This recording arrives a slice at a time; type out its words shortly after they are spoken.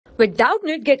With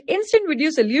Doubtnut, get instant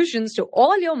video solutions to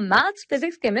all your maths,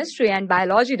 physics, chemistry, and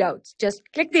biology doubts. Just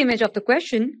click the image of the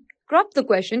question, crop the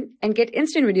question, and get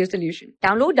instant video solution.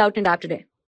 Download Doubtnut app today.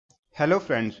 Hello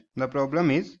friends, the problem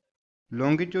is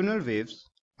longitudinal waves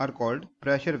are called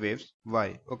pressure waves.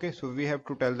 Why? Okay, so we have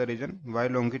to tell the reason why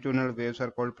longitudinal waves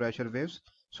are called pressure waves.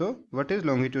 So what is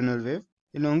longitudinal wave?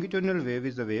 A longitudinal wave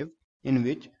is a wave in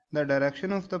which the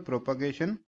direction of the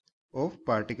propagation of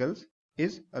particles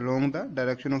is along the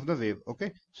direction of the wave.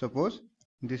 Okay, suppose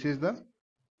this is the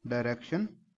direction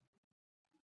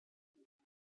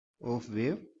of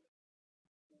wave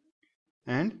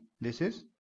and this is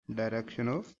direction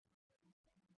of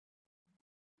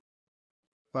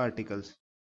particles.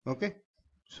 Okay,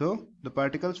 so the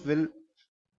particles will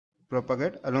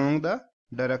propagate along the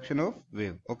direction of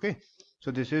wave. Okay,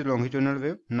 so this is longitudinal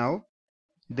wave. Now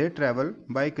they travel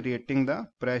by creating the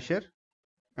pressure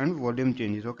and volume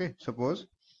changes. Okay, suppose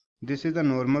this is the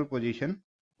normal position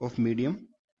of medium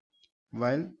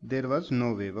while there was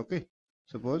no wave. Okay,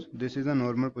 suppose this is the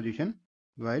normal position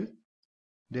while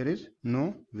there is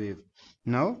no wave.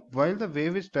 Now while the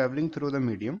wave is traveling through the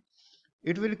medium,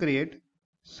 it will create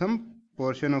some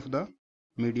portion of the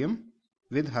medium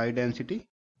with high density.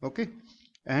 Okay,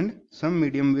 and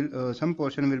some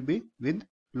portion will be with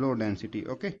low density.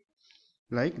 Okay,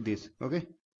 like this. Okay,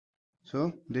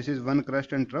 so this is one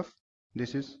crust and trough,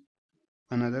 this is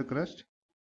another crust.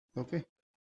 Okay,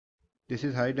 this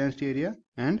is high density area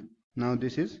and now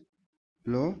this is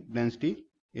low density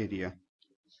area.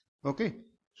 Okay,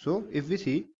 so if we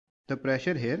see the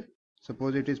pressure here,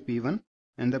 suppose it is P1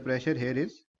 and the pressure here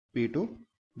is P2,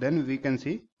 then we can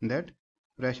see that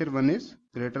pressure 1 is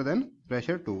greater than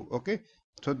pressure 2. Okay,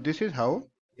 so this is how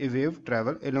a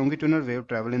longitudinal wave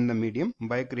travel in the medium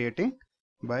by creating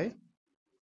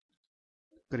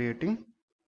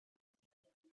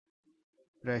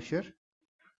pressure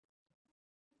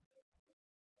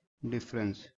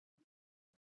difference.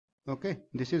 Okay,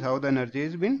 this is how the energy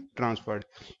is being transferred.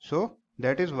 So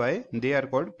that is why they are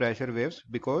called pressure waves,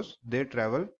 because they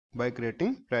travel by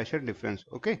creating pressure difference.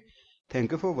 Okay,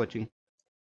 thank you for watching.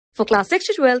 For class 6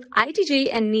 to 12, IIT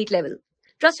JEE and NEET level.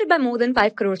 Trusted by more than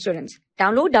 5 crore students.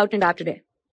 Download Doubtnut app today.